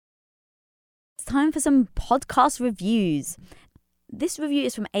It's time for some podcast reviews. This review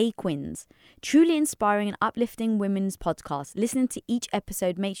is from Aquins. Truly inspiring and uplifting women's podcast. Listening to each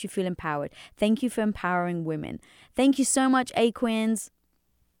episode makes you feel empowered. Thank you for empowering women. Thank you so much, Aquins.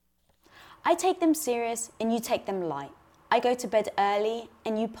 I take them serious and you take them light. I go to bed early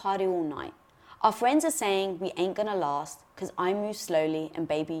and you party all night. Our friends are saying we ain't gonna last because I move slowly and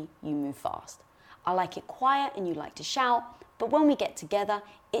baby, you move fast. I like it quiet and you like to shout, but when we get together,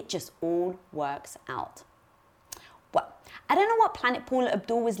 it just all works out. Well, I don't know what planet Paula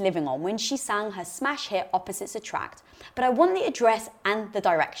Abdul was living on when she sang her smash hit Opposites Attract, but I want the address and the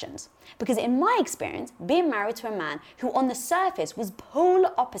directions. Because in my experience, being married to a man who on the surface was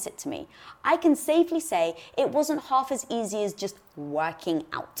polar opposite to me, I can safely say it wasn't half as easy as just working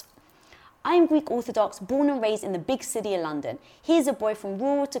out. I am Greek Orthodox, born and raised in the big city of London. He is a boy from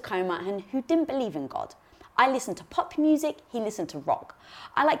rural Tacoma and who didn't believe in God. I listened to pop music, he listened to rock.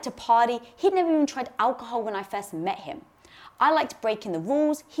 I liked to party, he'd never even tried alcohol when I first met him. I liked breaking the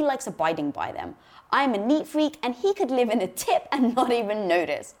rules, he likes abiding by them. I am a neat freak and he could live in a tip and not even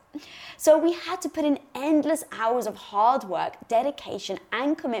notice. So we had to put in endless hours of hard work, dedication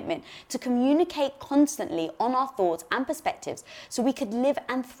and commitment to communicate constantly on our thoughts and perspectives so we could live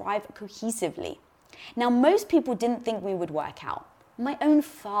and thrive cohesively. Now, most people didn't think we would work out. My own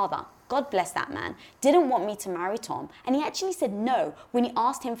father, God bless that man, didn't want me to marry Tom, and he actually said no when he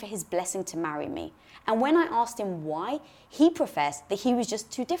asked him for his blessing to marry me. And when I asked him why, he professed that he was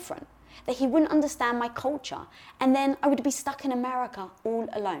just too different, that he wouldn't understand my culture, and then I would be stuck in America all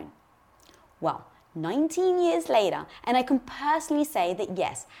alone. Well, 19 years later, and I can personally say that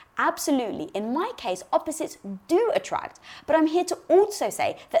yes, absolutely, in my case, opposites do attract, but I'm here to also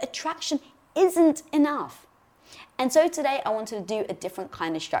say that attraction isn't enough. And so today I wanted to do a different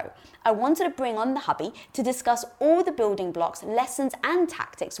kind of show. I wanted to bring on the hubby to discuss all the building blocks, lessons and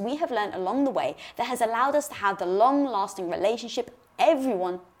tactics we have learned along the way that has allowed us to have the long-lasting relationship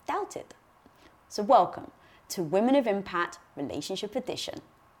everyone doubted. So welcome to Women of Impact Relationship Edition.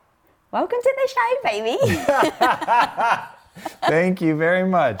 Welcome to the show, baby. Thank you very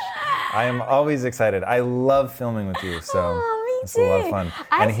much. I am always excited. I love filming with you, so it's a lot of fun.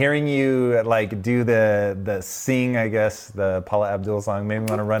 And hearing you like do the sing, I guess, the Paula Abdul song made me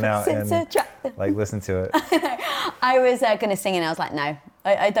want to run out and like listen to it. I was going to sing and I was like, no,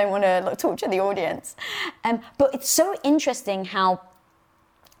 I don't want to torture the audience. But it's so interesting how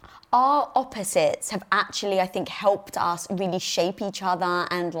our opposites have actually, I think, helped us really shape each other,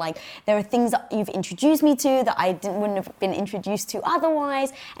 and like there are things that you've introduced me to that I wouldn't have been introduced to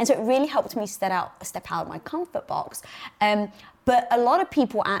otherwise, and so it really helped me step out of my comfort box. But a lot of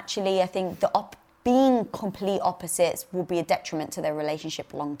people actually, I think, being complete opposites will be a detriment to their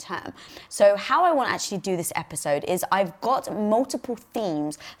relationship long term. So how I want to actually do this episode is I've got multiple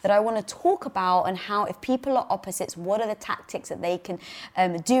themes that I want to talk about, and how if people are opposites, what are the tactics that they can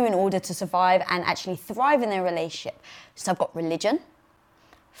do in order to survive and actually thrive in their relationship. So I've got religion,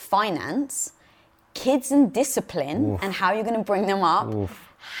 finance, kids and discipline, and how you're going to bring them up,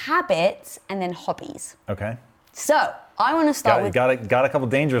 habits, and then hobbies. Okay. So I want to start with... Got a couple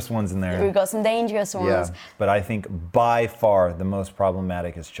dangerous ones in there. We've got some dangerous ones. Yeah, but I think by far the most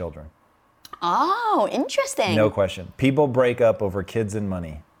problematic is children. Oh, interesting. No question. People break up over kids and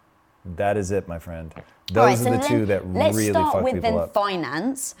money. That is it, my friend. Those are the two that really fuck people up. Let's start with then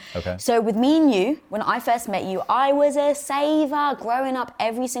finance. Okay. So with me and you, when I first met you, I was a saver. Growing up,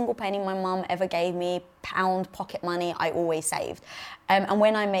 every single penny my mum ever gave me, pound, pocket money, I always saved. And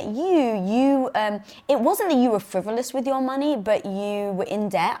when I met you, it wasn't that you were frivolous with your money, but you were in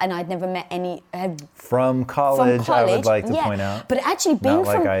debt, and I'd never met any... From college, I would like to point out. But actually being Not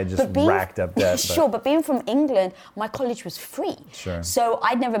like I just racked up debt. Sure, but being from England, my college was free. Sure. So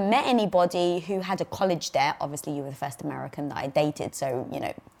I'd never met anybody who had a college debt. Obviously, you were the first American that I dated, so, you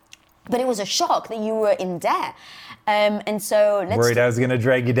know... But it was a shock that you were in debt. And so worried I was going to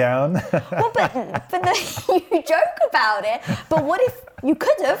drag you down? Well, but you joke about it. But what if you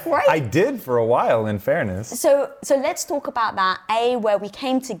could have, right? I did for a while, in fairness. So let's talk about that. Where we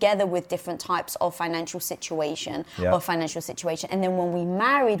came together with different types of financial situation. And then when we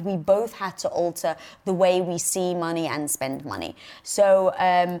married, we both had to alter the way we see money and spend money.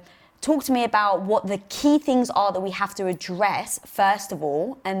 So talk to me about what the key things are that we have to address, first of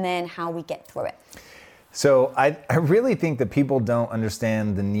all, and then how we get through it. So I really think that people don't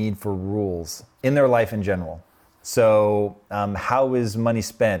understand the need for rules in their life in general. So how is money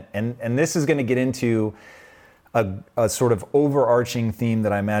spent? And this is going to get into a sort of overarching theme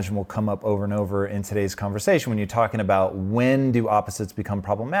that I imagine will come up over and over in today's conversation when you're talking about when do opposites become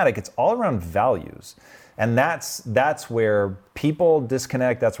problematic. It's all around values. And that's where people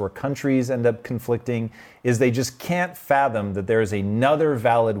disconnect, that's where countries end up conflicting, is they just can't fathom that there is another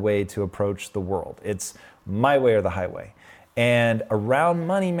valid way to approach the world. It's my way or the highway. And around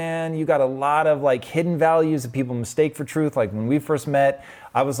money, man, you got a lot of like hidden values that people mistake for truth. Like when we first met,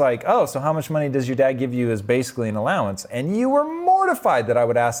 I was like, oh, so how much money does your dad give you as basically an allowance? And you were mortified that I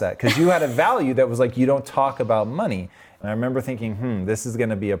would ask that because you had a value that was like, you don't talk about money. And I remember thinking, this is going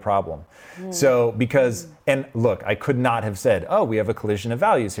to be a problem. So and look, I could not have said, oh, we have a collision of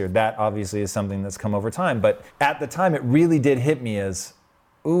values here. That obviously is something that's come over time. But at the time, it really did hit me as,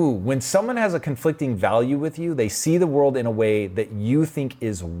 when someone has a conflicting value with you, they see the world in a way that you think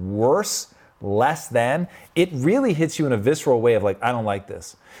is worse, less than, it really hits you in a visceral way of like, I don't like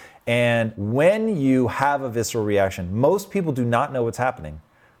this. And when you have a visceral reaction, most people do not know what's happening.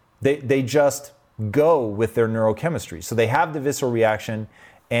 They just go with their neurochemistry. So they have the visceral reaction,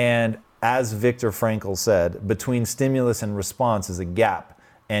 and as Viktor Frankl said, between stimulus and response is a gap,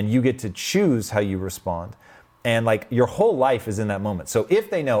 and you get to choose how you respond. And like your whole life is in that moment. So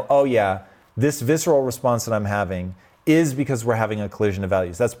if they know, oh yeah, this visceral response that I'm having is because we're having a collision of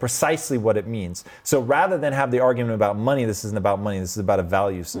values. That's precisely what it means. So rather than have the argument about money, this isn't about money, this is about a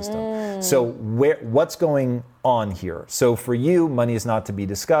value system. So what's going on here? So for you, money is not to be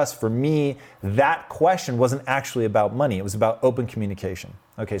discussed. For me, that question wasn't actually about money. It was about open communication.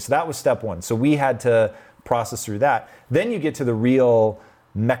 Okay, so that was step one. So we had to process through that. Then you get to the real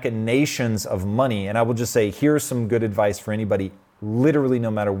machinations of money. And I will just say, here's some good advice for anybody, literally no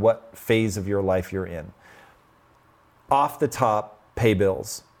matter what phase of your life you're in. Off the top, pay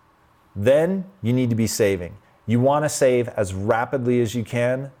bills. Then you need to be saving. You want to save as rapidly as you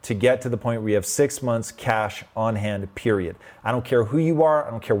can to get to the point where you have 6 months cash on hand, period. I don't care who you are.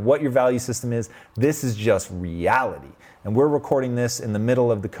 I don't care what your value system is. This is just reality. And we're recording this in the middle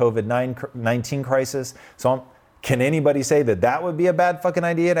of the COVID-19 crisis. So can anybody say that that would be a bad fucking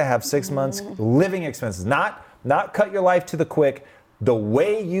idea to have 6 months living expenses? Not cut your life to the quick. The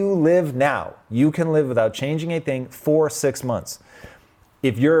way you live now, you can live without changing a thing for 6 months.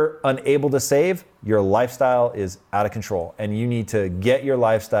 If you're unable to save, your lifestyle is out of control, and you need to get your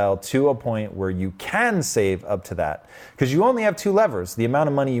lifestyle to a point where you can save up to that. Because you only have two levers, the amount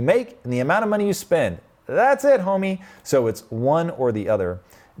of money you make and the amount of money you spend. That's it, homie. So it's one or the other.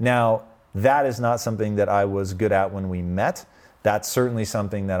 Now, that is not something that I was good at when we met. That's certainly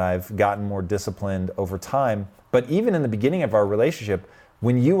something that I've gotten more disciplined over time. But even in the beginning of our relationship,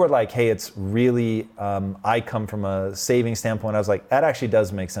 when you were like, hey, it's really, I come from a saving standpoint, I was like, that actually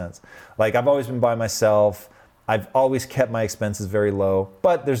does make sense. Like, I've always been by myself. I've always kept my expenses very low,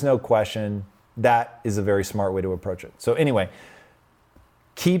 but there's no question that is a very smart way to approach it. So anyway,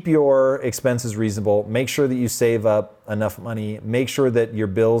 keep your expenses reasonable. Make sure that you save up enough money. Make sure that your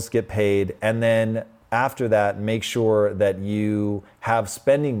bills get paid. And then after that, make sure that you have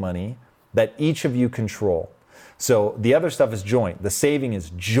spending money that each of you control. So the other stuff is joint. The saving is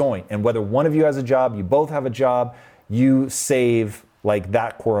joint. And whether one of you has a job, you both have a job, you save like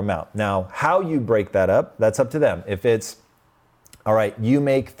that core amount. Now, how you break that up, that's up to them. If it's, all right, you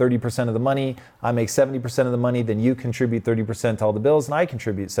make 30% of the money, I make 70% of the money, then you contribute 30% to all the bills, and I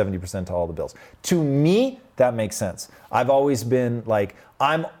contribute 70% to all the bills. To me, that makes sense. I've always been like,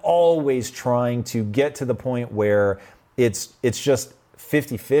 I'm always trying to get to the point where it's just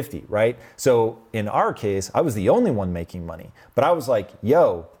 50-50, right? So in our case, I was the only one making money, but I was like,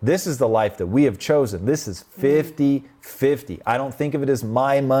 yo, this is the life that we have chosen. This is 50-50. I don't think of it as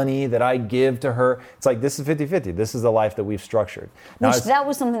my money that I give to her. It's like, this is 50-50. This is the life that we've structured. Now, that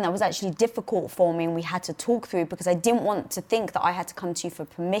was something that was actually difficult for me, and we had to talk through, because I didn't want to think that I had to come to you for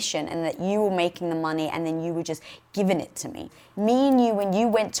permission and that you were making the money and then you were just giving it to me. Me and you, when you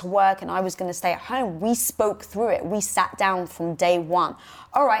went to work and I was going to stay at home, we spoke through it. We sat down from day one.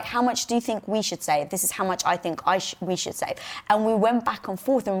 All right, how much do you think we should save? This is how much I think we should save. And we went back and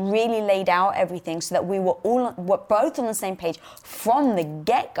forth and really laid out everything so that we were both on the same page from the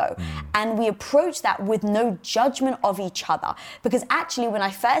get-go. And we approached that with no judgment of each other. Because actually, when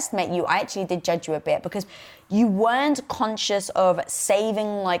I first met you, I actually did judge you a bit, because you weren't conscious of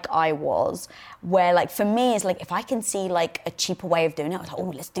saving like I was, where like for me, it's like if I can see like a cheaper way of doing it, I was like,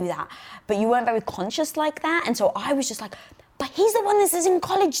 oh, let's do that. But you weren't very conscious like that. And so I was just like, but he's the one that is in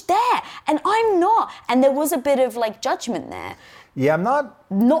college there, and I'm not. And there was a bit of like judgment there. Yeah, I'm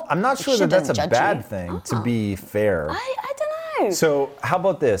not sure that that's a bad thing, to be fair. I don't know. So how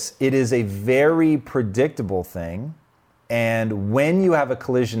about this? It is a very predictable thing. And when you have a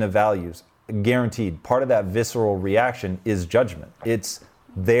collision of values, guaranteed, part of that visceral reaction is judgment. It's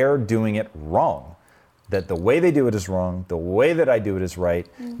they're doing it wrong. That the way they do it is wrong, the way that I do it is right.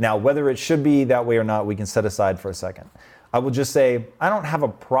 Now, whether it should be that way or not, we can set aside for a second. I will just say, I don't have a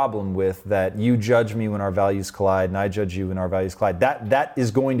problem with that you judge me when our values collide and I judge you when our values collide. That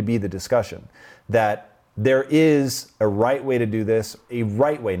is going to be the discussion. That there is a right way to do this, a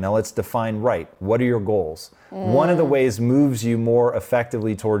right way. Now let's define right. What are your goals? One of the ways moves you more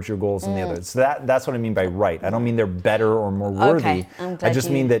effectively towards your goals than the other. So that's what I mean by right. I don't mean they're better or more worthy. I just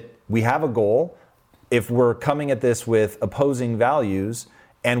mean that we have a goal. If we're coming at this with opposing values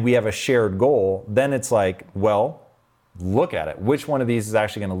and we have a shared goal, then it's like, well, look at it. Which one of these is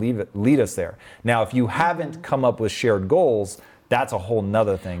actually going to lead us there? Now, if you haven't come up with shared goals, that's a whole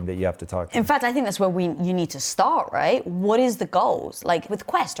nother thing that you have to talk to. In fact, I think that's where you need to start, right? What is the goals? Like with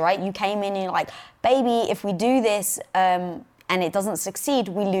Quest, right? You came in and you're like, baby, if we do this and it doesn't succeed,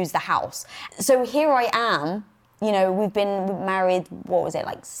 we lose the house. So here I am, you know, we've been married, what was it,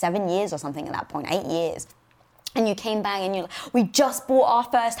 like 7 years or something at that point, 8 years. And you came back and you're like, we just bought our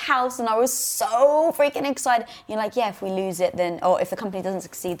first house and I was so freaking excited. You're like, yeah, if we lose it, then, or if the company doesn't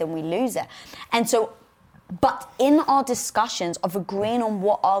succeed, then we lose it. And so, but in our discussions of agreeing on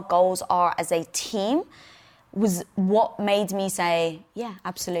what our goals are as a team was what made me say, yeah,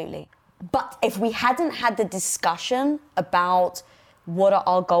 absolutely. But if we hadn't had the discussion about what are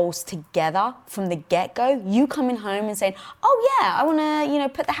our goals together from the get-go, you coming home and saying, oh yeah, I want to, you know,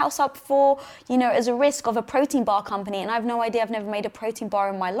 put the house up for, you know, as a risk of a protein bar company and I have no idea, I've never made a protein bar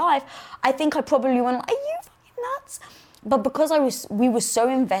in my life, I think I probably went, are you fucking nuts? But because we were so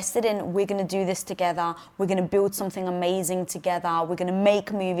invested in, we're going to do this together, we're going to build something amazing together, we're going to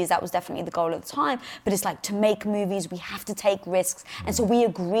make movies, that was definitely the goal at the time, but it's like, to make movies, we have to take risks, and so we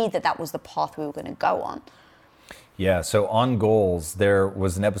agreed that that was the path we were going to go on. Yeah, so on goals, there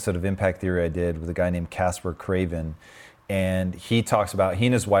was an episode of Impact Theory I did with a guy named Casper Craven, and he talks about, he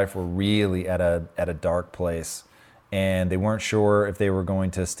and his wife were really at a dark place, and they weren't sure if they were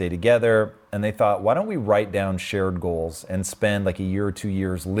going to stay together, and they thought, why don't we write down shared goals and spend like a year or 2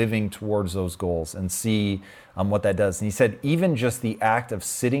 years living towards those goals and see what that does. And he said, even just the act of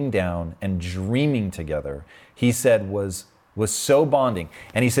sitting down and dreaming together, he said was so bonding.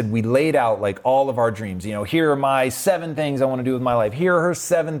 And he said, we laid out like all of our dreams. You know, here are my 7 things I want to do with my life. Here are her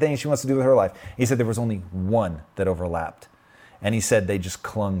 7 things she wants to do with her life. He said there was only one that overlapped. And he said they just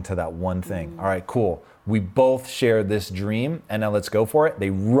clung to that one thing. All right, cool. We both share this dream and now let's go for it. They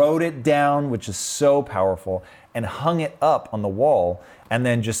wrote it down, which is so powerful, and hung it up on the wall and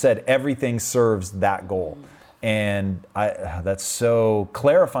then just said everything serves that goal. And that's so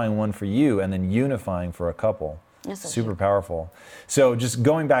clarifying one for you and then unifying for a couple. Yes, super powerful. So just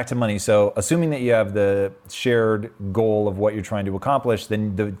going back to money, so assuming that you have the shared goal of what you're trying to accomplish,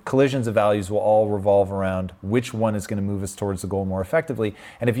 then the collisions of values will all revolve around which one is going to move us towards the goal more effectively.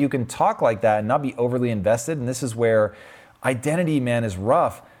 And if you can talk like that and not be overly invested, and this is where identity, man, is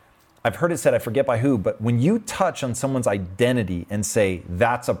rough. I've heard it said, I forget by who, but when you touch on someone's identity and say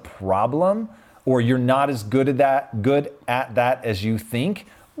that's a problem, or you're not as good at that as you think,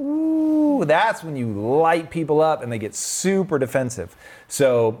 ooh, that's when you light people up and they get super defensive.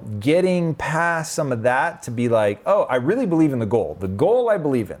 So getting past some of that to be like, oh, I really believe in the goal. The goal I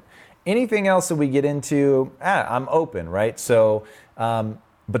believe in. Anything else that we get into, I'm open, right? So,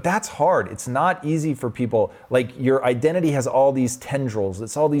 but that's hard. It's not easy for people. Like your identity has all these tendrils.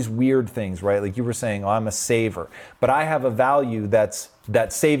 It's all these weird things, right? Like you were saying, oh, I'm a saver, but I have a value that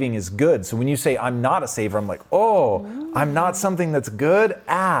saving is good. So when you say I'm not a saver, I'm like, oh, I'm not something that's good.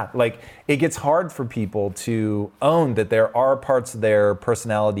 Like it gets hard for people to own that there are parts of their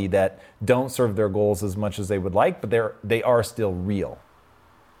personality that don't serve their goals as much as they would like, but they are still real.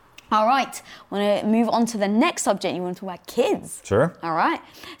 All right, I want to move on to the next subject. You want to talk about kids? Sure. All right.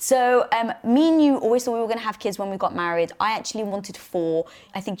 So me and you always thought we were going to have kids when we got married. I actually wanted 4.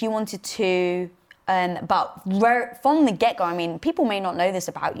 I think you wanted 2. But from the get-go, I mean, people may not know this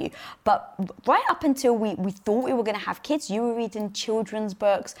about you, but right up until we thought we were going to have kids, you were reading children's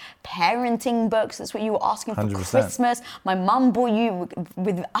books, parenting books. That's what you were asking for 100%. Christmas. My mum bought you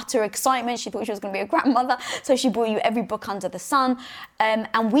with utter excitement. She thought she was going to be a grandmother, so she bought you every book under the sun.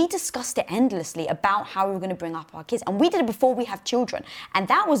 And we discussed it endlessly about how we were going to bring up our kids. And we did it before we have children. And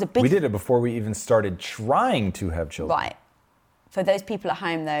that was a big... We did it before we even started trying to have children. Right. For those people at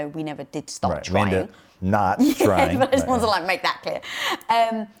home, though, we never did start Right, trying. not trying. But I just want to like make that clear.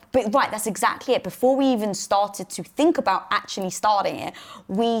 But right, that's exactly it. Before we even started to think about actually starting it,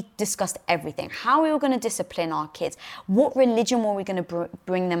 we discussed everything. How we were going to discipline our kids. What religion were we going to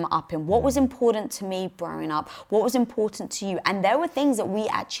bring them up in? What was important to me growing up? What was important to you? And there were things that we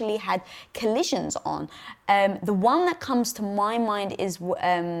actually had collisions on. The one that comes to my mind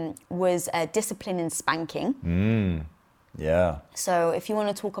was discipline and spanking. Yeah. So if you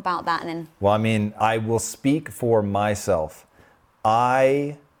want to talk about that and then... Well, I mean, I will speak for myself.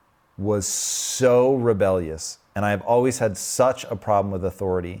 I was so rebellious, and I've always had such a problem with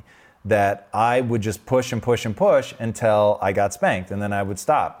authority that I would just push and push and push until I got spanked, and then I would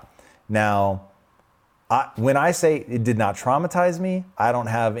stop. Now, when I say it did not traumatize me, I don't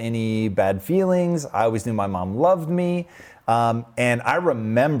have any bad feelings. I always knew my mom loved me. And I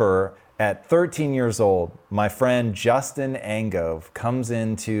remember at 13 years old, my friend Justin Angove comes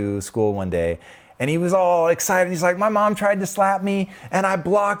into school one day, and he was all excited. He's like, my mom tried to slap me and I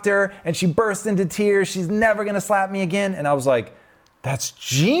blocked her and she burst into tears. She's never gonna slap me again. And I was like, that's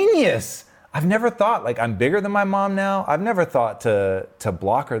genius. I've never thought, like, I'm bigger than my mom now. I've never thought to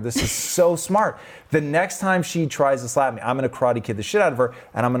block her. This is so smart. The next time she tries to slap me, I'm gonna Karate Kid the shit out of her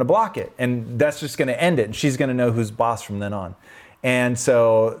and I'm gonna block it. And that's just gonna end it. And she's gonna know who's boss from then on. And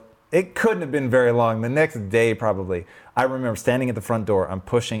so it couldn't have been very long. The next day, probably, I remember standing at the front door. I'm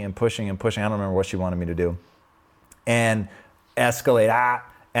pushing and pushing and pushing. I don't remember what she wanted me to do. And escalate,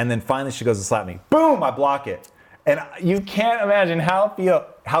 and then finally she goes to slap me. Boom, I block it. And you can't imagine how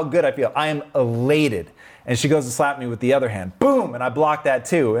good I feel. I am elated. And she goes to slap me with the other hand. Boom, and I blocked that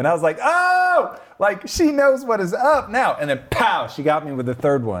too. And I was like, oh, like she knows what is up now. And then pow, she got me with the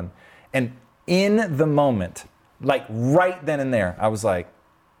third one. And in the moment, like right then and there, I was like,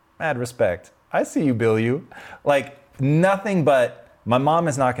 mad respect. I see you, Bill, you. Like nothing but my mom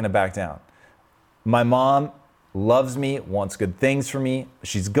is not gonna back down. My mom loves me, wants good things for me.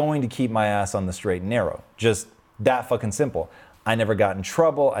 She's going to keep my ass on the straight and narrow. Just that fucking simple. I never got in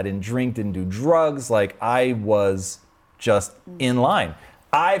trouble. I didn't drink, didn't do drugs. Like I was just in line.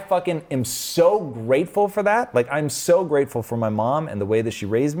 I fucking am so grateful for that. Like I'm so grateful for my mom and the way that she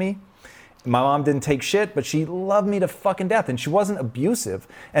raised me. My mom didn't take shit, but she loved me to fucking death and she wasn't abusive.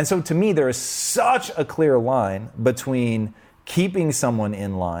 And so to me, there is such a clear line between keeping someone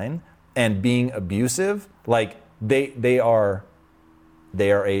in line and being abusive. Like they are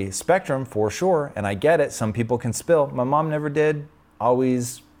a spectrum for sure. And I get it. Some people can spill. My mom never did.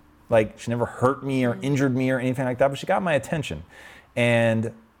 Always, like, she never hurt me or injured me or anything like that, but she got my attention.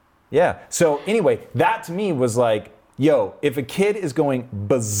 And yeah. So anyway, that to me was like, yo, if a kid is going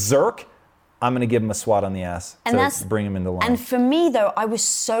berserk, I'm going to give him a swat on the ass to bring him into line. And for me, though, I was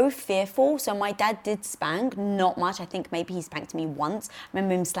so fearful. So my dad did spank, not much. I think maybe he spanked me once. I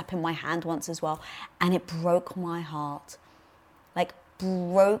remember him slapping my hand once as well. And it broke my heart. Like,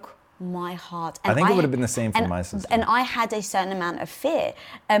 broke my heart. And I think it would have been the same for my sister. And I had a certain amount of fear.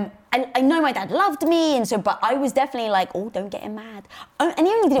 And I know my dad loved me, and so, but I was definitely like, oh, don't get him mad. Oh, and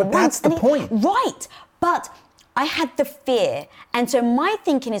he only did it once. That's the point. Right. But I had the fear. And so my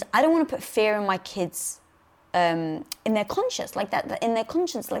thinking is, I don't want to put fear in my kids in their conscience like that. In their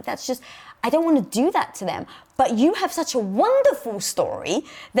conscience like that's just, I don't want to do that to them. But you have such a wonderful story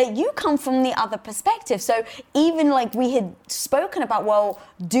that you come from the other perspective. So even like we had spoken about, well,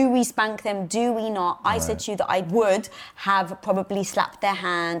 do we spank them? Do we not? I said to you that I would have probably slapped their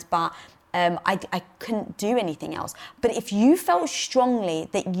hand, but I couldn't do anything else. But if you felt strongly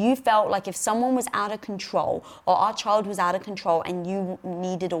that you felt like if someone was out of control or our child was out of control and you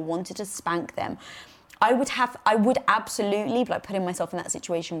needed or wanted to spank them, I would absolutely, like putting myself in that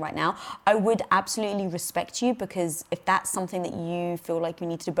situation right now, I would absolutely respect you, because if that's something that you feel like you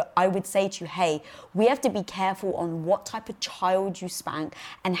need to do, but I would say to you, hey, we have to be careful on what type of child you spank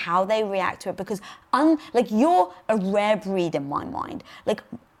and how they react to it, because like you're a rare breed in my mind. Like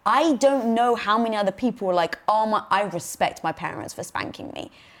I don't know how many other people are like, oh, I respect my parents for spanking me.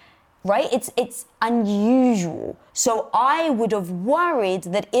 Right? It's unusual. So I would have worried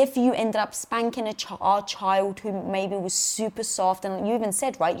that if you ended up spanking our child who maybe was super soft, and you even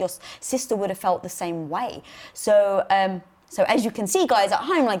said, right, your sister would have felt the same way. So as you can see, guys, at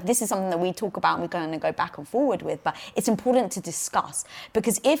home, like this is something that we talk about and we're going to go back and forward with, but it's important to discuss,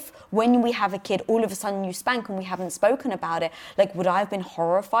 because if when we have a kid, all of a sudden you spank and we haven't spoken about it, like would I have been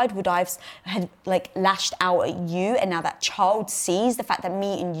horrified? Would I have had like lashed out at you, and now that child sees the fact that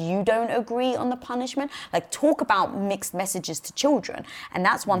me and you don't agree on the punishment? Like talk about mixed messages to children. And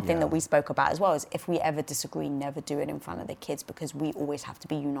that's one thing that we spoke about as well, is if we ever disagree, never do it in front of the kids, because we always have to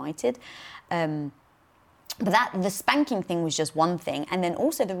be united. But the spanking thing was just one thing. And then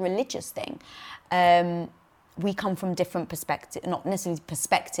also the religious thing. We come from different perspectives, not necessarily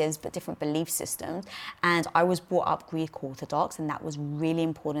perspectives, but different belief systems. And I was brought up Greek Orthodox, and that was really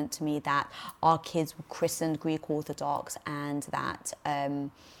important to me, that our kids were christened Greek Orthodox and that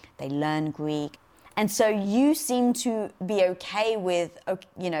they learn Greek. And so you seem to be okay with,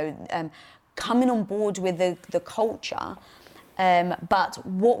 coming on board with the culture. But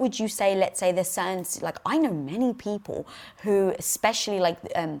what would you say, let's say there's certain, like I know many people who, especially I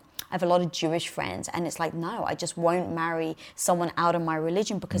have a lot of Jewish friends, and it's like, no, I just won't marry someone out of my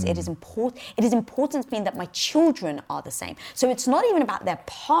religion because it is important. It is important to me that my children are the same. So it's not even about their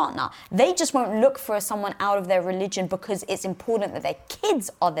partner. They just won't look for someone out of their religion because it's important that their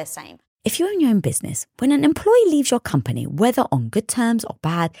kids are the same. If you own your own business, when an employee leaves your company, whether on good terms or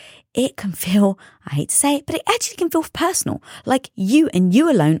bad, it can feel, I hate to say it, but it actually can feel personal, like you and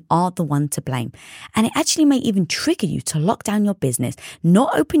you alone are the one to blame. And it actually may even trigger you to lock down your business,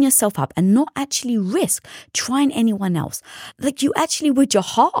 not open yourself up and not actually risk trying anyone else. Like you actually would your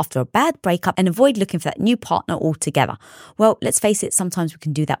heart after a bad breakup and avoid looking for that new partner altogether. Well, let's face it, sometimes we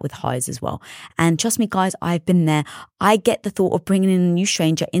can do that with hires as well. And trust me, guys, I've been there. I get the thought of bringing in a new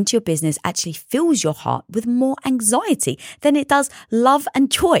stranger into your business actually fills your heart with more anxiety than it does love and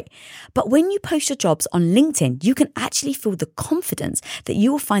joy. But when you post your jobs on LinkedIn, you can actually feel the confidence that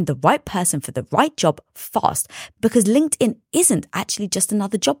you will find the right person for the right job fast, because LinkedIn isn't actually just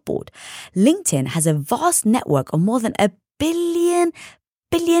another job board. LinkedIn has a vast network of more than a billion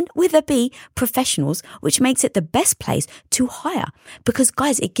with a B professionals, which makes it the best place to hire. Because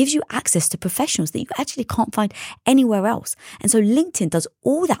guys, it gives you access to professionals that you actually can't find anywhere else. And so LinkedIn does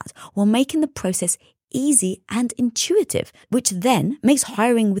all that while making the process easy and intuitive, which then makes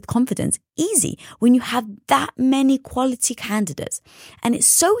hiring with confidence easy when you have that many quality candidates. And it's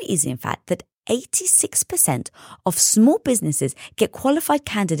so easy, in fact, that 86% of small businesses get qualified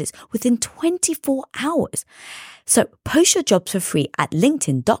candidates within 24 hours. So post your jobs for free at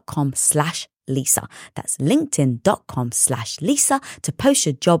linkedin.com/Lisa. That's linkedin.com/Lisa to post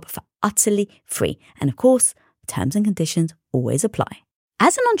your job for utterly free. And of course, terms and conditions always apply.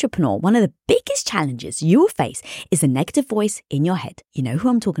 As an entrepreneur, one of the biggest challenges you will face is the negative voice in your head. You know who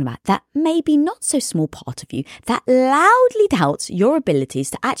I'm talking about, that maybe not so small part of you that loudly doubts your abilities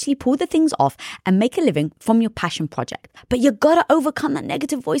to actually pull the things off and make a living from your passion project. But you gotta overcome that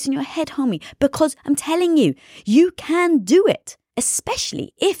negative voice in your head, homie, because I'm telling you, you can do it.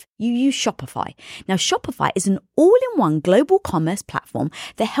 Especially if you use Shopify. Now, Shopify is an all-in-one global commerce platform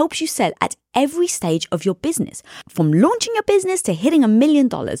that helps you sell at every stage of your business. From launching your business to hitting $1 million,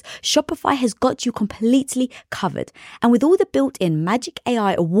 Shopify has got you completely covered. And with all the built-in Magic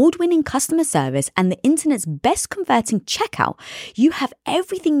AI award-winning customer service and the internet's best converting checkout, you have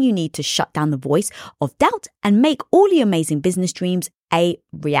everything you need to shut down the voice of doubt and make all your amazing business dreams a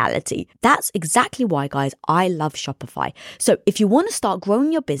reality. That's exactly why, guys, I love Shopify. So if you want to start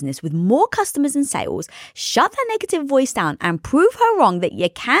growing your business with more customers and sales, shut that negative voice down and prove her wrong that you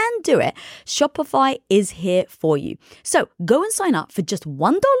can do it, Shopify is here for you. So go and sign up for just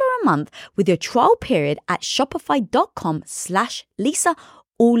 $1 a month with your trial period at shopify.com/Lisa,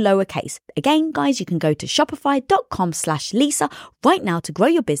 all lowercase. Again, guys, you can go to shopify.com/Lisa right now to grow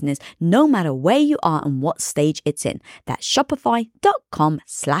your business no matter where you are and what stage it's in. That's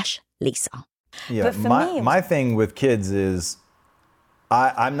shopify.com/Lisa. Yeah, my thing with kids is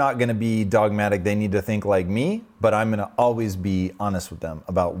I'm not going to be dogmatic. They need to think like me, but I'm going to always be honest with them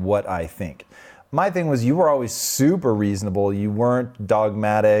about what I think. My thing was you were always super reasonable. You weren't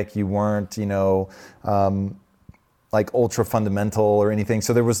dogmatic. You weren't, like ultra fundamental or anything.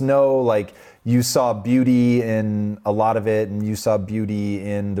 So there was no like, you saw beauty in a lot of it and you saw beauty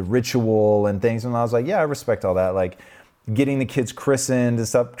in the ritual and things. And I was like, yeah, I respect all that. Like getting the kids christened and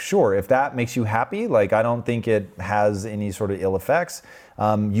stuff. Sure. If that makes you happy, like, I don't think it has any sort of ill effects.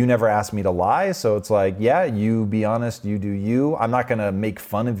 You never asked me to lie. So it's like, yeah, you be honest, you do you. I'm not going to make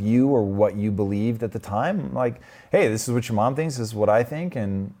fun of you or what you believed at the time. I'm like, hey, this is what your mom thinks. This is what I think.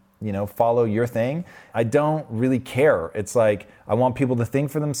 And follow your thing. I don't really care. It's like, I want people to think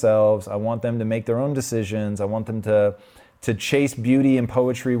for themselves. I want them to make their own decisions. I want them to chase beauty and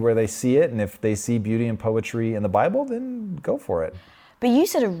poetry where they see it. And if they see beauty and poetry in the Bible, then go for it. But you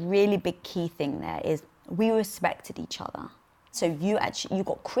said a really big key thing there is we respected each other. So you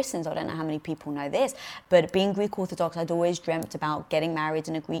got christened. I don't know how many people know this, but being Greek Orthodox, I'd always dreamt about getting married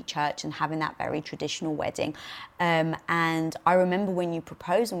in a Greek church and having that very traditional wedding. And I remember when you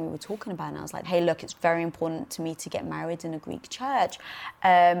proposed and we were talking about it, and I was like, hey, look, it's very important to me to get married in a Greek church.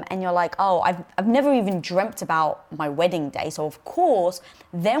 And you're like, oh, I've never even dreamt about my wedding day. So of course,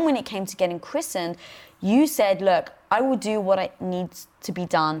 then when it came to getting christened, You said, look, I will do what needs to be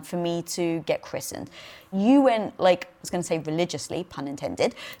done for me to get christened. You went, like, I was going to say religiously, pun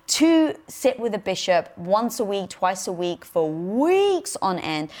intended, to sit with a bishop once a week, twice a week, for weeks on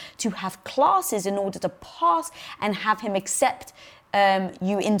end, to have classes in order to pass and have him accept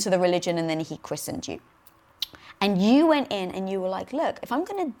you into the religion, and then he christened you. And you went in and you were like, look, if I'm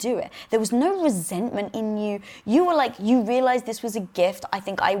going to do it, there was no resentment in you. You were like, you realized this was a gift. I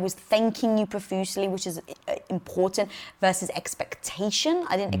think I was thanking you profusely, which is important, versus expectation.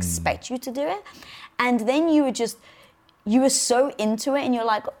 I didn't expect you to do it. And then you were so into it and you're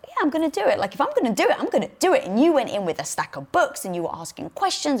like, yeah, I'm going to do it. Like, if I'm going to do it, I'm going to do it. And you went in with a stack of books and you were asking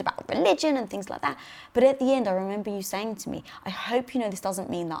questions about religion and things like that. But at the end, I remember you saying to me, I hope you know this doesn't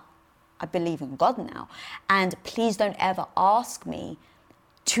mean that I believe in God now. And please don't ever ask me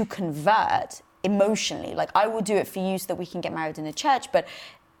to convert emotionally. Like, I will do it for you so that we can get married in a church, but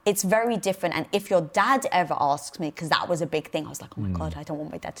it's very different. And if your dad ever asks me, because that was a big thing, I was like, oh my God, I don't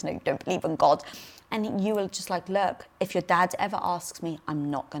want my dad to know you don't believe in God. And you were just like, look, if your dad ever asks me, I'm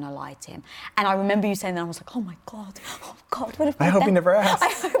not going to lie to him. And I remember you saying that, I was like, oh God, what if I hope he never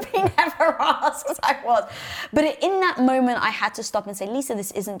asks. I hope he never asks. I was. But in that moment, I had to stop and say, Lisa,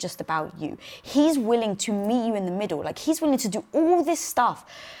 this isn't just about you. He's willing to meet you in the middle. Like, he's willing to do all this stuff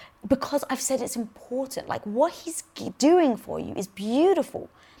because I've said it's important. Like, what he's doing for you is beautiful.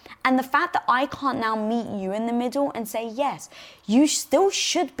 And the fact that I can't now meet you in the middle and say, yes, you still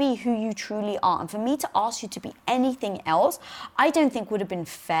should be who you truly are. And for me to ask you to be anything else, I don't think would have been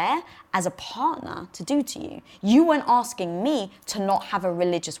fair as a partner to do to you. You weren't asking me to not have a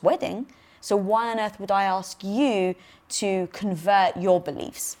religious wedding. So why on earth would I ask you to convert your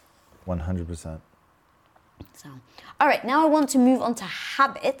beliefs? 100%. So, all right, now I want to move on to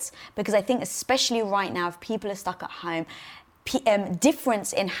habits, because I think especially right now, if people are stuck at home,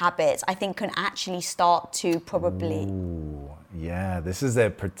 difference in habits, I think, can actually start to probably... Ooh, yeah, this is a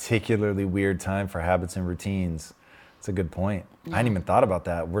particularly weird time for habits and routines. It's a good point. Yeah. I hadn't even thought about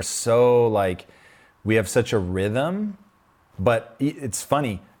that. We're so, like, we have such a rhythm, but it's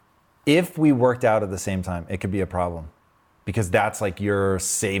funny. If we worked out at the same time, it could be a problem, because that's like your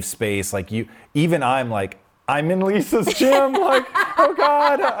safe space. Like, you, even I'm like, I'm in Lisa's gym. Like, oh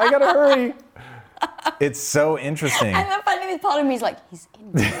God, I gotta hurry. It's so interesting. And the funny part of me is like, he's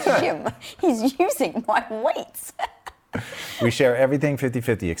in the gym. He's using my weights. We share everything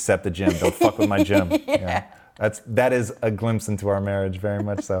 50-50 except the gym. Don't fuck with my gym. Yeah. That is a glimpse into our marriage, very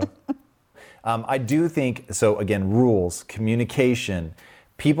much so. I do think, so again, rules, communication.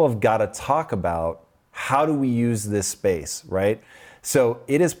 People have got to talk about, how do we use this space, right? So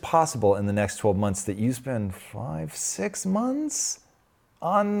it is possible in the next 12 months that you spend 5-6 months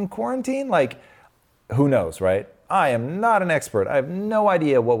on quarantine. Like, who knows, right? I am not an expert. I have no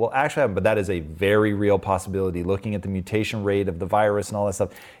idea what will actually happen, but that is a very real possibility. Looking at the mutation rate of the virus and all that stuff,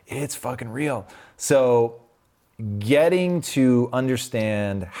 it's fucking real. So getting to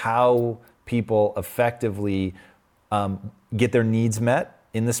understand how people effectively get their needs met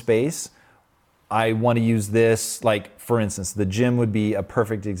in the space. I want to use this, like, for instance, the gym would be a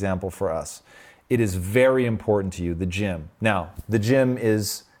perfect example for us. It is very important to you, the gym. Now, the gym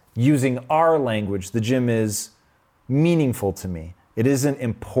is, using our language, the gym is meaningful to me. It isn't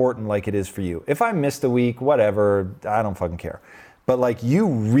important like it is for you. If I missed a week, whatever, I don't fucking care. But like, you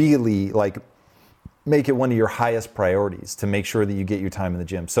really like make it one of your highest priorities to make sure that you get your time in the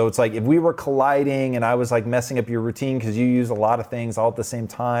gym. So it's like, if we were colliding and I was like messing up your routine because you use a lot of things all at the same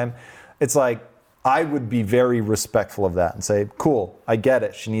time, it's like, I would be very respectful of that and say, cool, I get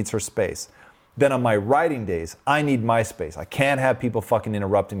it, she needs her space. Then on my writing days, I need my space. I can't have people fucking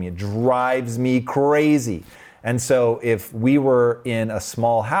interrupting me. It drives me crazy. And so if we were in a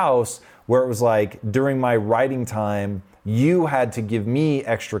small house where it was like, during my writing time, you had to give me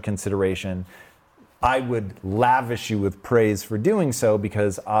extra consideration, I would lavish you with praise for doing so,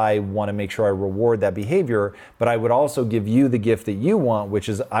 because I want to make sure I reward that behavior. But I would also give you the gift that you want, which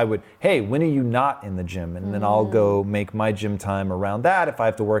is I would, hey, when are you not in the gym? And then I'll go make my gym time around that. If I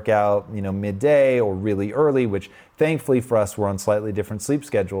have to work out, midday or really early, which thankfully for us, we're on slightly different sleep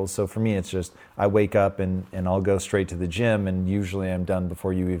schedules. So for me, it's just I wake up and I'll go straight to the gym, and usually I'm done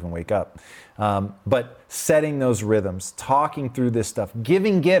before you even wake up. But setting those rhythms, talking through this stuff,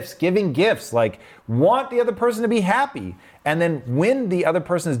 giving gifts, like want the other person to be happy. And then when the other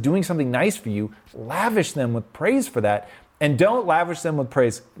person is doing something nice for you, lavish them with praise for that. And don't lavish them with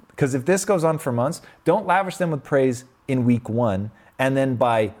praise, because if this goes on for months, don't lavish them with praise in week 1. And then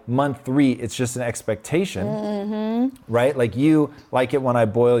by month 3, it's just an expectation, right? Like, you like it when I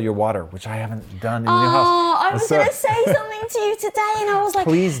boil your water, which I haven't done in your house. I was going to say something to you today, and I was like,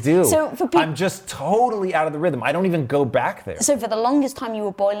 please do. So for I'm just totally out of the rhythm. I don't even go back there. So for the longest time, you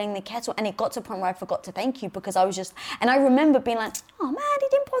were boiling the kettle, and it got to a point where I forgot to thank you because I was just, and I remember being like, oh man, he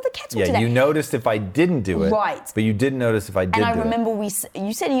didn't boil the kettle today. Yeah, you noticed if I didn't do it. Right. But you didn't notice if I did do it. And I remember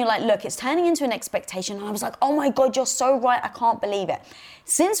you said, and you're like, look, it's turning into an expectation. And I was like, oh my God, you're so right. I can't believe it.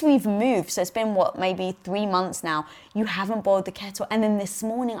 Since we've moved, so it's been maybe 3 months now, you haven't boiled the kettle. And then this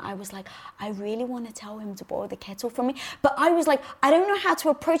morning I was like, I really want to tell him to boil the kettle for me. But I was like, I don't know how to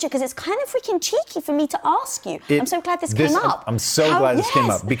approach it because it's kind of freaking cheeky for me to ask you. I'm so glad this came up. I'm so glad this came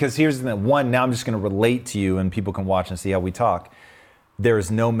up because here's the thing. One, now I'm just going to relate to you and people can watch and see how we talk. There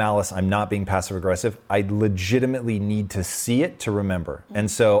is no malice. I'm not being passive aggressive. I legitimately need to see it to remember. And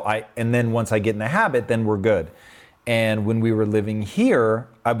then once I get in the habit, then we're good. And when we were living here,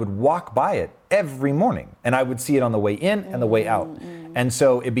 I would walk by it every morning and I would see it on the way in and the way out. And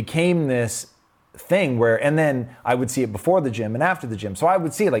so it became this thing where, and then I would see it before the gym and after the gym. So I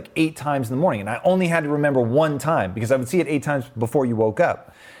would see it like 8 times in the morning and I only had to remember 1 time because I would see it 8 times before you woke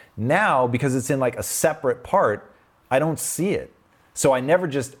up. Now, because it's in like a separate part, I don't see it. So I never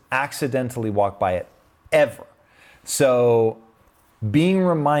just accidentally walk by it ever. So being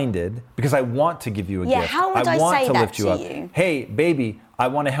reminded, because I want to give you a gift. How would I want say to that lift you to up. you? Hey, baby, I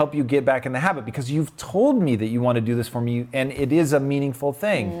want to help you get back in the habit because you've told me that you want to do this for me and it is a meaningful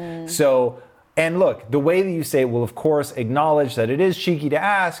thing. So, and look, the way that you say it will of course acknowledge that it is cheeky to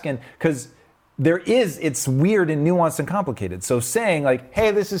ask and because it's weird and nuanced and complicated. So saying like,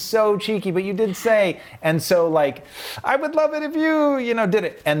 hey, this is so cheeky, but you did say, and so like, I would love it if you did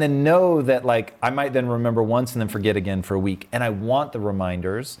it. And then know that like, I might then remember once and then forget again for a week. And I want the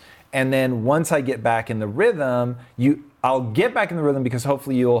reminders. And then once I get back in the rhythm, I'll get back in the rhythm because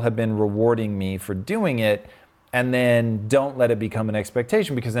hopefully you'll have been rewarding me for doing it. And then don't let it become an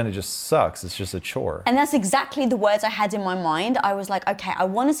expectation because then it just sucks. It's just a chore. And that's exactly the words I had in my mind. I was like, okay, I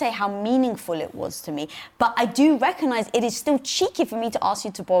want to say how meaningful it was to me, but I do recognize it is still cheeky for me to ask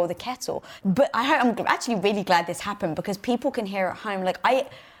you to boil the kettle. But I'm actually really glad this happened because people can hear at home,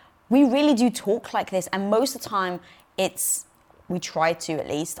 we really do talk like this. And most of the time we try to at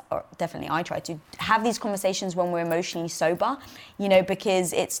least, or definitely I try to, have these conversations when we're emotionally sober,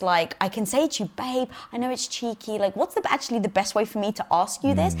 because it's like, I can say to you, babe, I know it's cheeky, like what's actually the best way for me to ask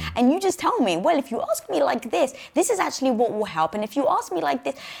you this? And you just tell me, well, if you ask me like this is actually what will help. And if you ask me like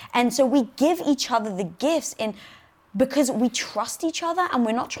this, and so we give each other the gifts because we trust each other and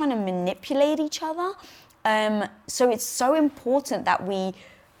we're not trying to manipulate each other. So it's so important that we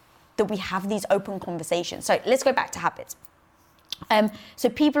have these open conversations. So let's go back to habits. So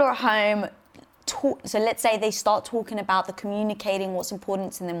people are at home, so let's say they start talking about the communicating what's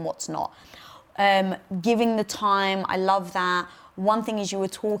important to them, what's not. Giving the time, I love that. One thing is you were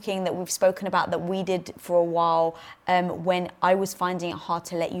talking that we've spoken about that we did for a while when I was finding it hard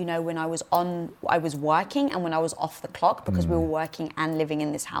to let you know when I was working and when I was off the clock because we were working and living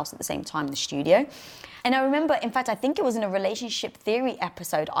in this house at the same time, the studio. And I remember, in fact, I think it was in a relationship theory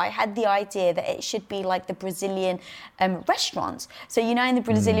episode, I had the idea that it should be like the Brazilian restaurants. So, in the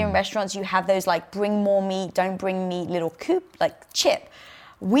Brazilian restaurants, you have those like bring more meat, don't bring meat, little coop, like chip.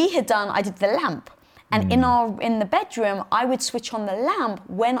 I did the lamp. And in the bedroom, I would switch on the lamp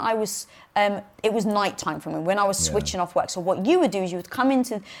when I was, it was nighttime for me, when I was switching off work. So what you would do is you would come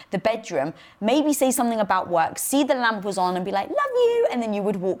into the bedroom, maybe say something about work, see the lamp was on and be like, love you, and then you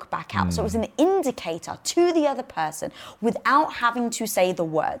would walk back out. So it was an indicator to the other person without having to say the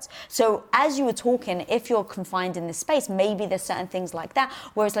words. So as you were talking, if you're confined in this space, maybe there's certain things like that,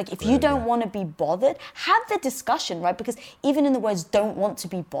 whereas like if you don't want to be bothered, have the discussion, right? Because even in the words don't want to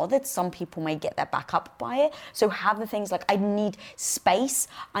be bothered, some people may get their back up by it. So have the things like I need space,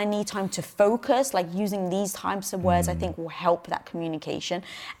 I need time to focus, like using these types of words I think will help that communication.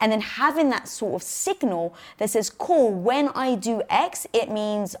 And then having that sort of signal that says, cool, when I do X, it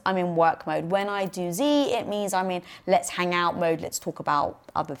means I'm in work mode. When I do Z, it means I'm in let's hang out mode, let's talk about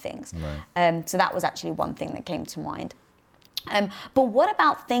other things. Right. So that was actually one thing that came to mind. But what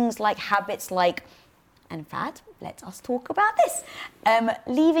about things like habits like, in fact, let us talk about this.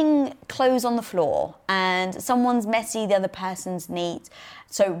 Leaving clothes on the floor and someone's messy, the other person's neat.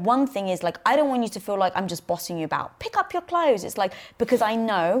 So one thing is like, I don't want you to feel like I'm just bossing you about. Pick up your clothes. It's like, because I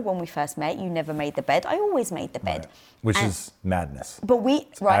know when we first met, you never made the bed. I always made the bed. Right. Which is madness. But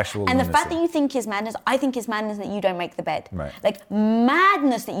Actual and lunacy. the fact that you think is madness, I think is madness that you don't make the bed. Right. Like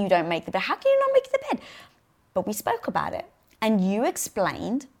madness that you don't make the bed. How can you not make the bed? But we spoke about it. And you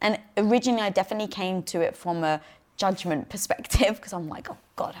explained, and originally I definitely came to it from a judgment perspective because I'm like, oh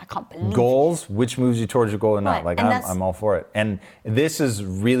God, I can't believe goals, which moves you towards your goal or not. Right. Like, I'm all for it. And this is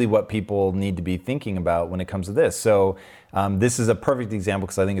really what people need to be thinking about when it comes to this. So this is a perfect example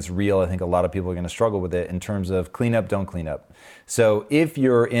because I think it's real. I think a lot of people are going to struggle with it in terms of clean up, don't clean up. So if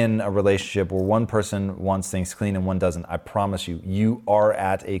you're in a relationship where one person wants things clean and one doesn't, I promise you, you are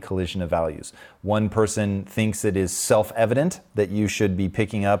at a collision of values. One person thinks it is self-evident that you should be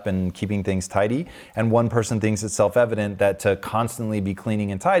picking up and keeping things tidy, and one person thinks it's self-evident that to constantly be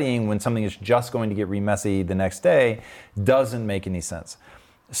cleaning and tidying when something is just going to get re-messy the next day doesn't make any sense.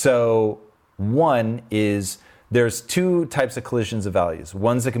 So one is, there's two types of collisions of values.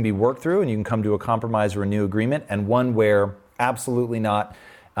 Ones that can be worked through and you can come to a compromise or a new agreement, and one where absolutely not.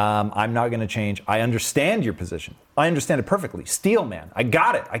 I'm not going to change. I understand your position. I understand it perfectly. Steel man. I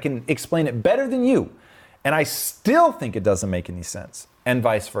got it. I can explain it better than you. And I still think it doesn't make any sense, and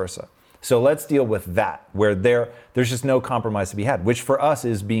vice versa. So let's deal with that, where there's just no compromise to be had, which for us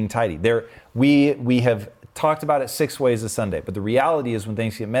is being tidy. We have talked about it 6 ways a Sunday, but the reality is when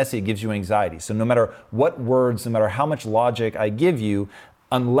things get messy, it gives you anxiety. So no matter what words, no matter how much logic I give you,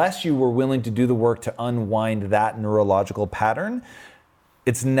 unless you were willing to do the work to unwind that neurological pattern,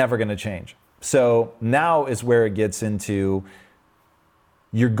 it's never going to change. So now is where it gets into,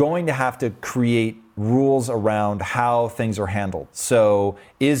 you're going to have to create rules around how things are handled. So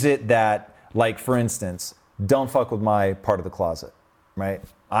is it that, like, for instance, don't fuck with my part of the closet, right?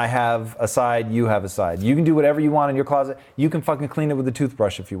 I have a side, you have a side. You can do whatever you want in your closet. You can fucking clean it with a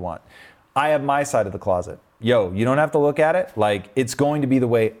toothbrush if you want. I have my side of the closet. Yo, you don't have to look at it. Like, it's going to be the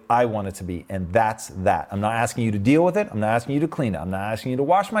way I want it to be, and that's that. I'm not asking you to deal with it. I'm not asking you to clean it. I'm not asking you to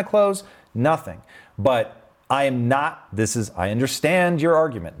wash my clothes, nothing. But I understand your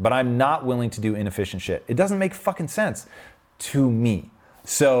argument, but I'm not willing to do inefficient shit. It doesn't make fucking sense to me.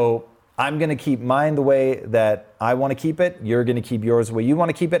 So I'm gonna keep mine the way that I wanna keep it. You're gonna keep yours the way you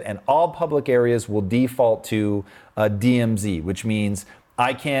wanna keep it, and all public areas will default to a DMZ, which means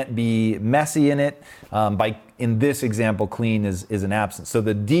I can't be messy in it. In this example, clean is an absence. So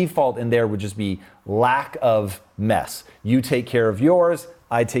the default in there would just be lack of mess. You take care of yours,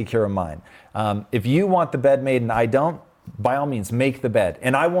 I take care of mine. If you want the bed made and I don't, by all means, make the bed.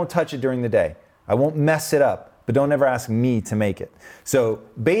 And I won't touch it during the day. I won't mess it up, but don't ever ask me to make it. So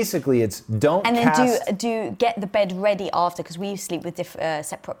basically it's don't And then do get the bed ready after, because we sleep with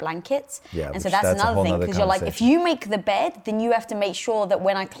separate blankets. Yeah, and so that's another thing, because you're like, if you make the bed, then you have to make sure that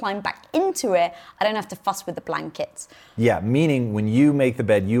when I climb back into it, I don't have to fuss with the blankets. Yeah, meaning when you make the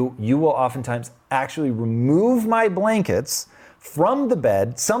bed, you will oftentimes actually remove my blankets from the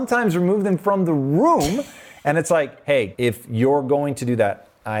bed, sometimes remove them from the room, and it's like, hey, if you're going to do that,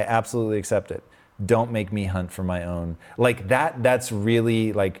 I absolutely accept it. Don't make me hunt for my own. Like that's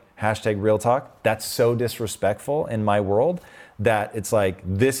really like #real talk. That's so disrespectful in my world that it's like,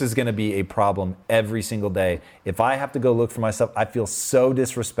 this is gonna be a problem every single day. If I have to go look for myself, I feel so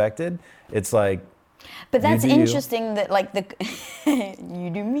disrespected. It's like, but that's interesting that like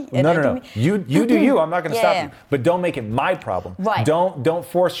you do me. No. You do you. I'm not gonna stop you. But don't make it my problem. Right. Don't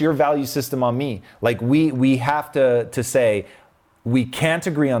force your value system on me. Like we have to say, we can't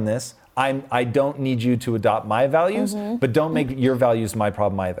agree on this. I don't need you to adopt my values, but don't make your values my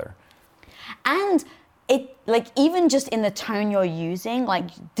problem either. And it, like, even just in the tone you're using,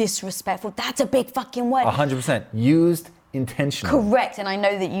 like disrespectful, that's a big fucking word. 100%. Used intentionally. Correct. And I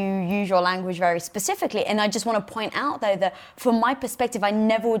know that you use your language very specifically. And I just want to point out, though, that from my perspective, I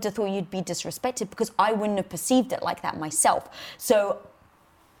never would have thought you'd be disrespected, because I wouldn't have perceived it like that myself. So,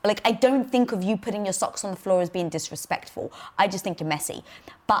 like, I don't think of you putting your socks on the floor as being disrespectful. I just think you're messy.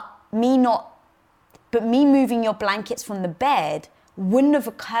 But me moving your blankets from the bed wouldn't have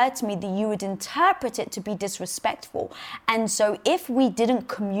occurred to me that you would interpret it to be disrespectful. And so if we didn't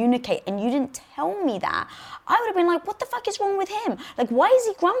communicate and you didn't tell me that, I would have been like, what the fuck is wrong with him? Like, why is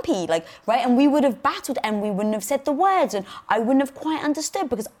he grumpy? Like, right? And we would have battled and we wouldn't have said the words, and I wouldn't have quite understood,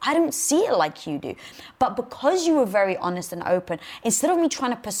 because I don't see it like you do. But because you were very honest and open, instead of me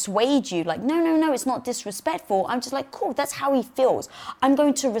trying to persuade you, like, no, it's not disrespectful, I'm just like, cool, that's how he feels. I'm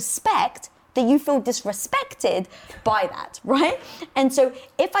going to respect that you feel disrespected by that, right? And so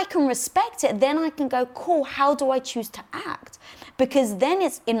if I can respect it, then I can go, cool, how do I choose to act? Because then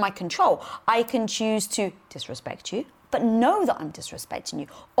it's in my control. I can choose to disrespect you, but know that I'm disrespecting you.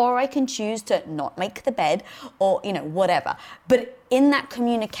 Or I can choose to not make the bed, or, whatever. But in that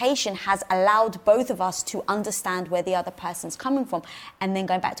communication has allowed both of us to understand where the other person's coming from. And then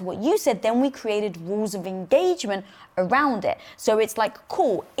going back to what you said, then we created rules of engagement around it. So it's like,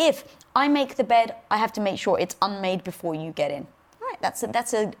 cool, if I make the bed, I have to make sure it's unmade before you get in. Right,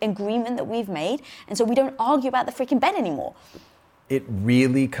 that's an agreement that we've made. And so we don't argue about the freaking bed anymore. it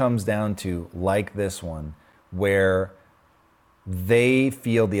really comes down to, like this one, where they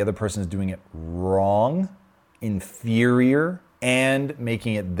feel the other person is doing it wrong, inferior, and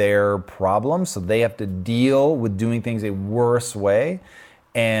making it their problem. So they have to deal with doing things a worse way,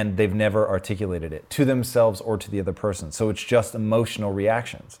 and they've never articulated it to themselves or to the other person. So it's just emotional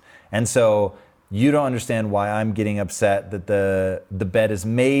reactions. And so you don't understand why I'm getting upset that the bed is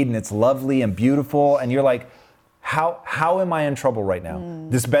made and it's lovely and beautiful. And you're like, how am I in trouble right now?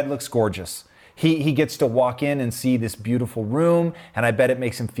 This bed looks gorgeous. He gets to walk in and see this beautiful room, and I bet it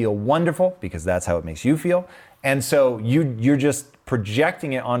makes him feel wonderful because that's how it makes you feel. And so you're just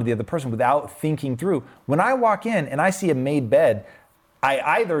projecting it onto the other person without thinking through. When I walk in and I see a made bed, I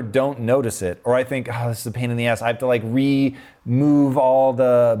either don't notice it or I think, oh, this is a pain in the ass. I have to like remove all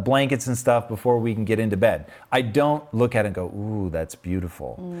the blankets and stuff before we can get into bed. I don't look at it and go, ooh, that's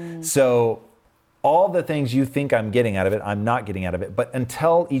beautiful. So all the things you think I'm getting out of it, I'm not getting out of it. But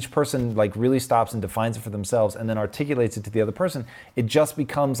until each person like really stops and defines it for themselves and then articulates it to the other person, it just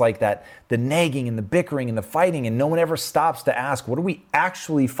becomes like that, the nagging and the bickering and the fighting, and no one ever stops to ask, what are we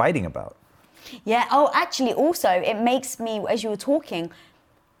actually fighting about? Yeah, oh, actually, also, it makes me, as you were talking,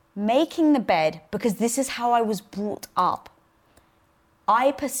 making the bed, because this is how I was brought up,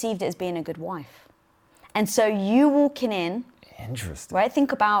 I perceived it as being a good wife. And so you walking in, interesting, right?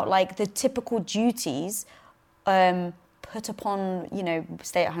 Think about like the typical duties put upon,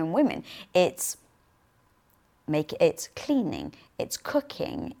 stay-at-home women. It's cleaning, it's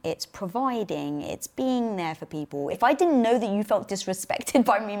cooking, it's providing, it's being there for people. If I didn't know that you felt disrespected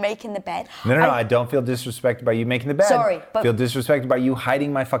by me making the bed... No, I don't feel disrespected by you making the bed. Sorry, but... I feel disrespected by you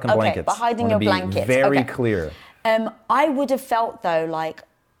hiding my fucking blankets. Okay, by hiding your blankets. Very clear. I would have felt though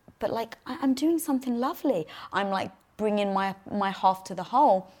I'm doing something lovely. I'm like bringing my half to the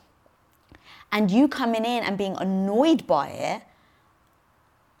whole. And you coming in and being annoyed by it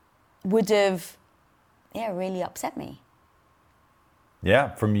would have... really upset me. Yeah,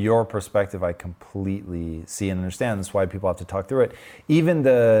 from your perspective, I completely see and understand. That's why people have to talk through it. Even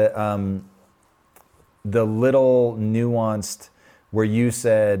the little nuanced where you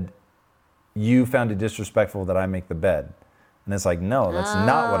said you found it disrespectful that I make the bed. And it's like, no, that's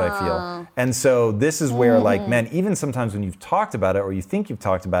not what I feel. And so this is where like, man, even sometimes when you've talked about it or you think you've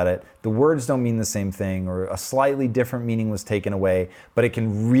talked about it, the words don't mean the same thing or a slightly different meaning was taken away, but it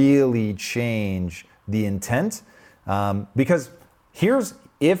can really change the intent. Because here's,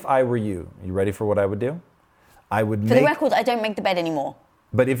 if I were you ready for what I would do? I would For the record, I don't make the bed anymore.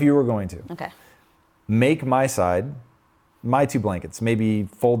 But if you were going to. Okay. Make my side, my two blankets, maybe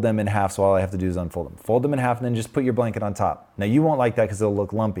fold them in half so all I have to do is unfold them. Fold them in half and then just put your blanket on top. Now you won't like that because it'll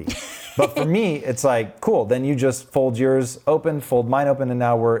look lumpy. But for me, it's like, cool, then you just fold yours open, fold mine open, and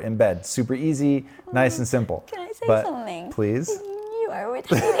now we're in bed. Super easy, nice and simple. Can I say something? Please. You are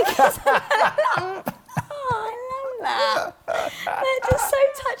ridiculous. Oh, I love that. That just so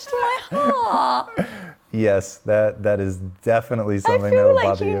touched my heart. Yes, that is definitely something that will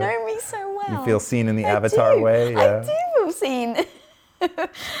bother you. I feel like you know me so well. You feel seen in the Avatar way? Yeah. I do feel seen.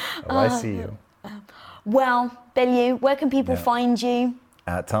 I see you. Well, Bilyeu, where can people find you?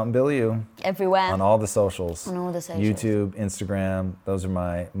 At Tom Bilyeu. Everywhere. On all the socials. On all the socials. YouTube, Instagram, those are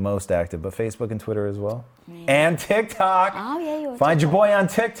my most active, but Facebook and Twitter as well. Yeah. And TikTok. Oh, yeah, you're Find your boy on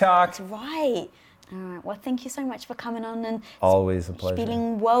TikTok. That's right. All right. Well, thank you so much for coming on and always a pleasure.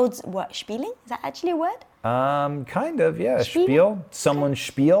 Spieling worlds. What? Spieling? Is that actually a word? Kind of. Yeah. Spieling? Spiel. Someone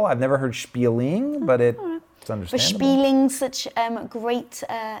spiel. I've never heard spieling, but it's understandable. For spieling such great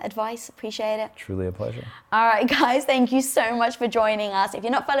advice. Appreciate it. Truly a pleasure. All right, guys. Thank you so much for joining us. If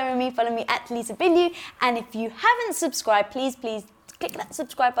you're not following me, follow me at Lisa Bilyeu. And if you haven't subscribed, please click that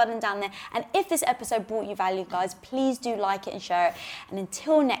subscribe button down there. And if this episode brought you value, guys, please do like it and share it. And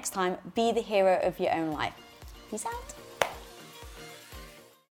until next time, be the hero of your own life. Peace out.